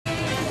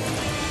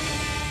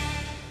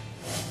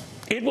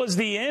It was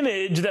the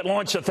image that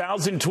launched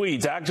 1,000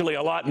 tweets, actually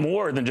a lot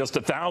more than just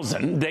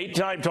 1,000.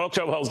 Daytime talk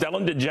show host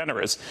Ellen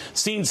DeGeneres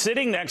seen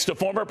sitting next to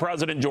former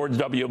President George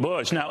W.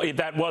 Bush. Now, if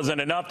that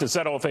wasn't enough to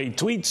set off a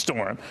tweet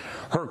storm,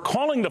 her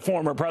calling the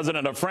former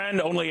president a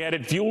friend only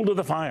added fuel to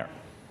the fire.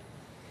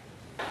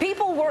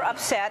 People were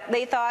upset.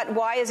 They thought,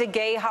 why is a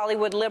gay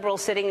Hollywood liberal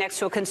sitting next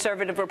to a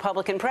conservative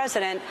Republican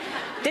president?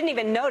 Didn't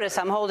even notice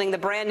I'm holding the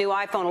brand new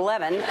iPhone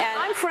 11. And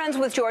I'm friends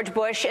with George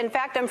Bush. In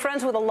fact, I'm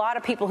friends with a lot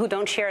of people who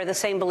don't share the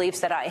same beliefs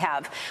that I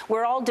have.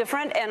 We're all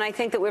different, and I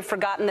think that we've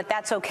forgotten that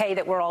that's okay,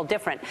 that we're all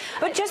different.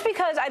 But just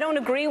because I don't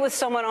agree with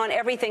someone on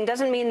everything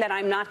doesn't mean that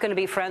I'm not going to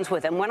be friends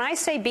with them. When I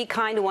say be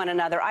kind to one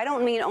another, I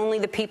don't mean only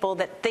the people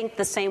that think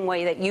the same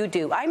way that you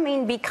do. I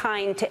mean be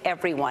kind to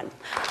everyone.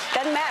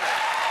 Doesn't matter.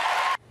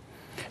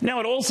 Now,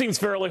 it all seems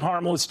fairly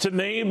harmless to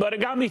me, but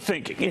it got me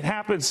thinking. It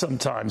happens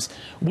sometimes.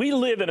 We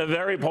live in a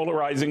very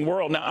polarizing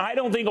world. Now, I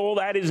don't think all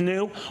that is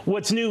new.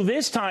 What's new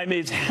this time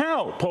is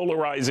how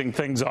polarizing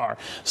things are.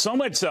 So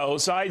much so,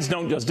 sides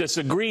don't just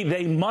disagree.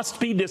 They must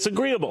be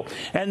disagreeable,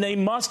 and they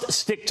must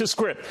stick to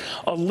script.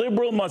 A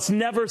liberal must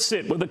never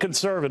sit with a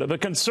conservative. A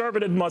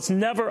conservative must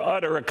never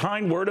utter a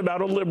kind word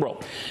about a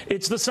liberal.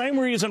 It's the same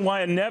reason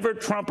why a never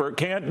Trumper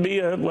can't be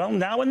a, well,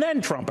 now and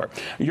then Trumper.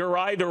 You're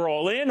either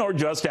all in or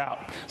just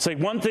out. Say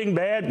one thing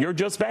bad, you're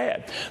just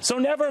bad. So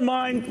never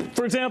mind,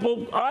 for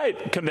example, I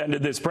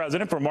commended this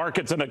president for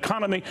markets and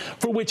economy,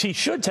 for which he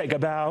should take a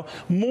bow.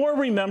 More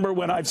remember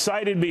when I've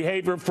cited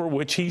behavior for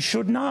which he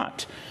should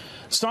not.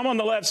 Some on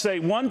the left say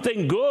one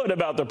thing good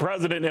about the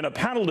president in a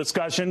panel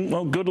discussion.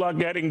 Well, good luck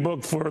getting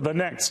booked for the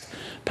next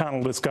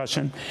panel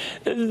discussion.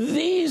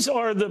 These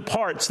are the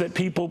parts that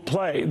people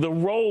play, the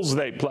roles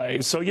they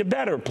play, so you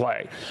better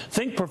play.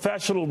 Think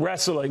professional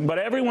wrestling, but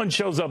everyone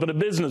shows up in a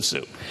business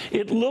suit.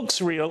 It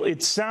looks real,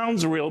 it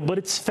sounds real, but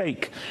it's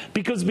fake.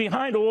 Because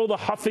behind all the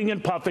huffing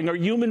and puffing are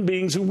human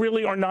beings who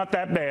really are not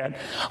that bad.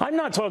 I'm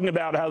not talking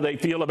about how they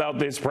feel about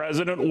this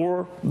president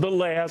or the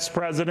last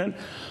president,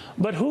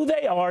 but who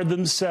they are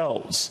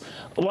themselves,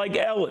 like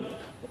Ellen,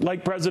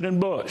 like President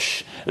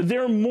Bush.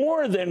 They're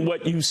more than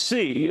what you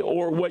see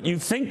or what you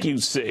think you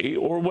see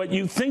or what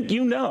you think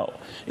you know.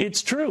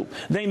 It's true.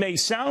 They may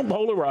sound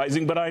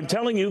polarizing, but I'm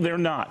telling you they're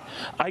not.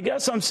 I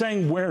guess I'm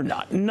saying we're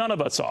not. None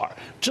of us are.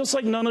 Just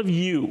like none of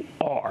you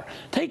are.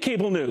 Take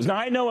cable news. Now,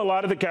 I know a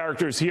lot of the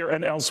characters here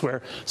and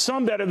elsewhere,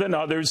 some better than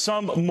others,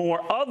 some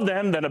more of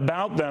them than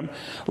about them.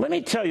 Let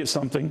me tell you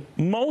something.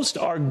 Most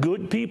are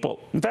good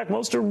people. In fact,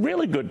 most are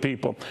really good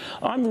people.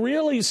 I'm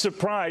really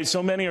surprised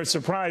so many are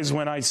surprised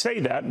when I say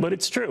that, but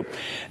it's true.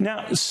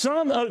 Now,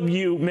 some of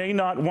you may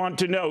not want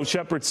to know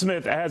Shepard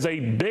Smith has a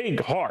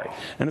big heart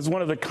and is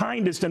one of the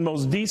kindest and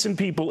most decent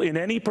people in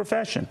any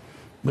profession.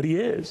 But he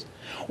is.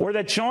 Or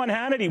that Sean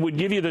Hannity would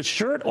give you the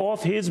shirt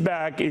off his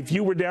back if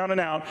you were down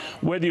and out,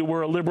 whether you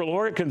were a liberal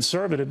or a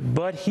conservative,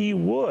 but he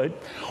would.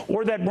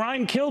 Or that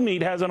Brian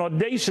Kilmeade has an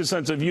audacious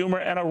sense of humor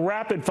and a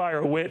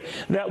rapid-fire wit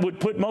that would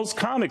put most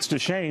comics to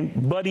shame,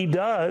 but he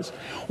does.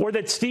 Or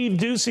that Steve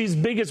Ducey's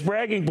biggest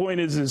bragging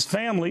point is his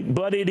family,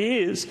 but it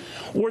is.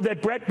 Or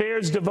that Bret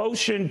Baier's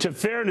devotion to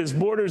fairness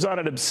borders on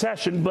an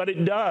obsession, but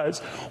it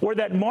does. Or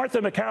that Martha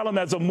McCallum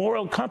has a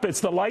moral compass,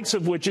 the likes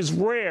of which is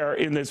rare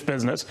in this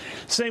business.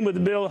 Same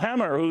with Bill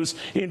Hemmer, whose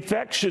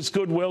infectious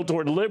goodwill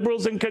toward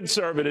liberals and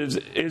conservatives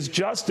is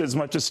just as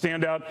much a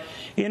standout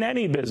in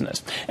any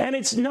business. And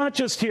it's not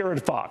just here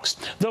at Fox.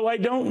 Though I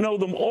don't know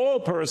them all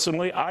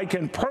personally, I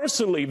can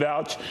personally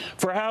vouch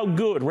for how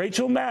good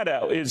Rachel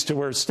Maddow is to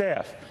her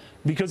staff,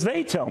 because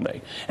they tell me,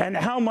 and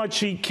how much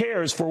she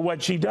cares for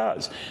what she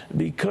does,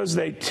 because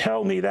they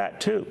tell me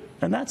that too.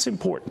 And that's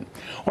important.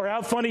 Or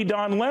how funny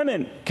Don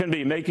Lemon can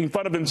be, making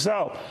fun of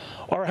himself.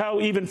 Or how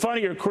even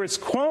funnier Chris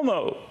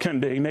Cuomo can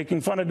be,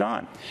 making fun of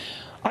Don.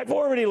 I've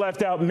already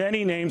left out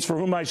many names for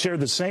whom I share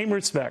the same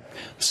respect.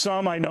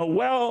 Some I know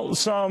well,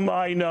 some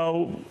I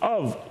know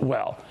of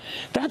well.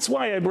 That's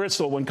why I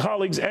bristle when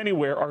colleagues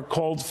anywhere are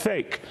called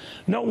fake.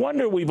 No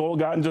wonder we've all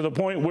gotten to the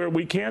point where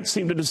we can't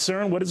seem to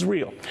discern what is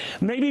real.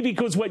 Maybe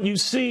because what you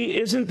see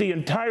isn't the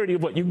entirety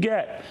of what you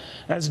get.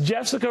 As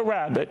Jessica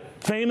Rabbit,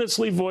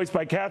 famously voiced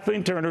by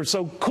Kathleen Turner,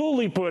 so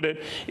coolly put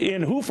it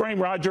in Who Framed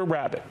Roger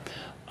Rabbit,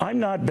 I'm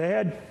not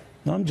bad,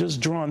 I'm just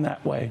drawn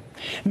that way.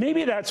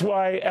 Maybe that's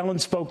why Ellen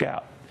spoke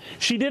out.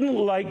 She didn't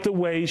like the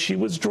way she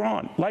was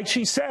drawn. Like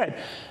she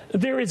said,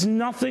 there is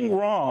nothing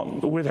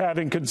wrong with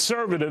having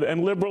conservative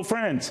and liberal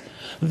friends.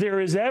 There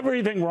is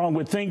everything wrong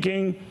with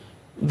thinking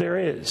there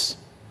is.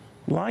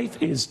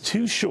 Life is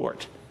too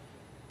short.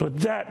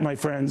 But that, my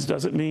friends,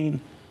 doesn't mean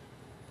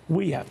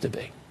we have to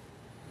be.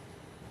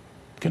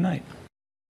 Good night.